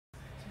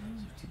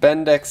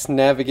Bendix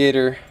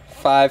Navigator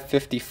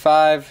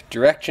 555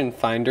 Direction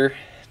Finder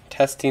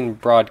testing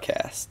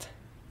broadcast.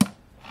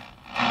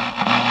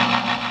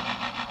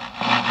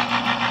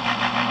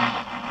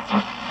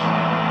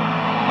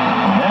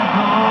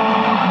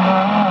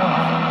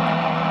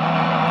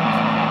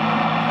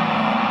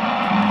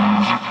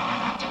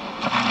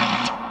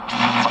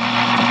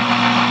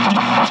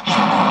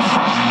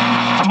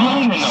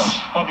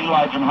 Of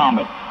Elijah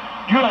Muhammad.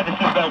 You had to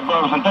sit back,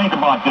 brothers, and think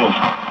about this.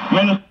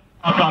 Minister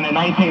Malcolm in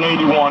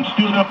 1981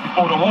 stood up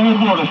before the whole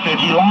world and said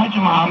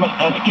Elijah Muhammad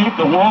escaped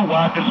the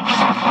worldwide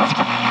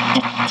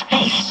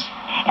space.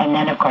 And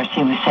then, of course,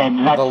 he said,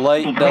 let's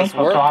be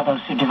grateful to all those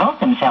who devote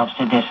themselves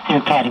to this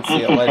through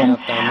catechesis and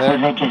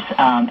religious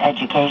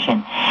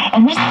education.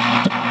 And then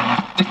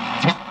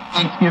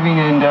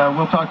Thanksgiving, and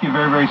we'll talk to you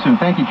very, very soon.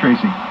 Thank you,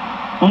 Tracy.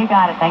 You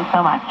got it. Thanks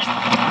so much.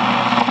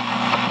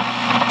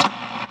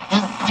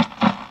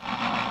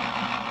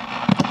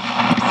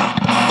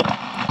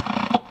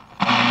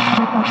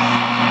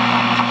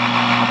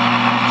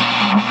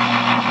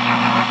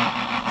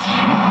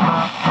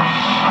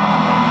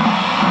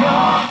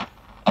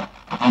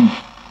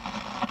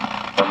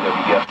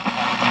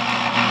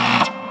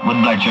 What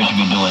Black Church have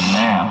been doing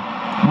now?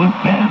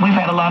 We've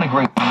had a lot of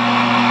great.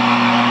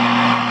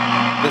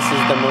 This is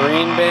the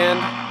Marine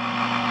Band.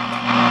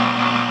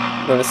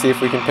 I'm going to see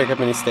if we can pick up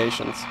any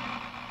stations.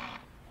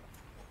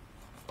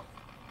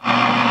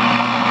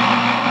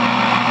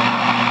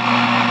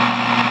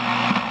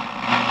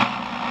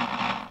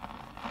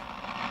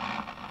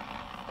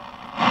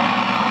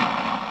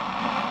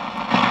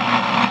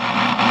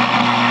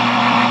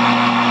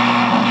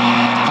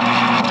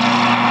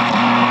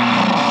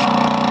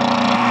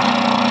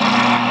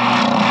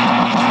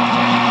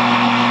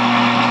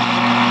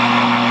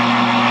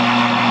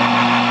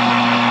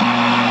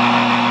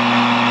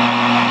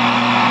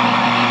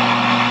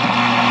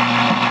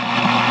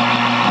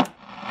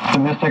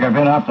 I've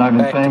been up, I've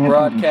been saying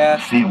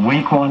broadcast. It's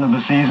week one of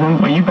the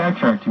season. Well, you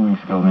backtracked 2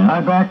 weeks ago, man.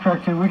 I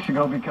backtracked 2 weeks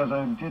ago because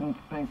I didn't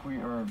think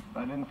we'd have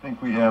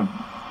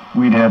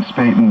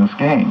Spate in this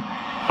game.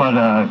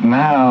 But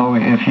now,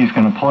 if he's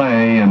going to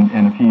play, and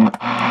if he...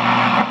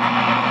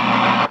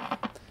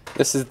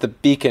 This is the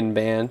Beacon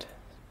Band.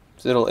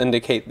 So it'll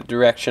indicate the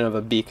direction of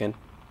a beacon.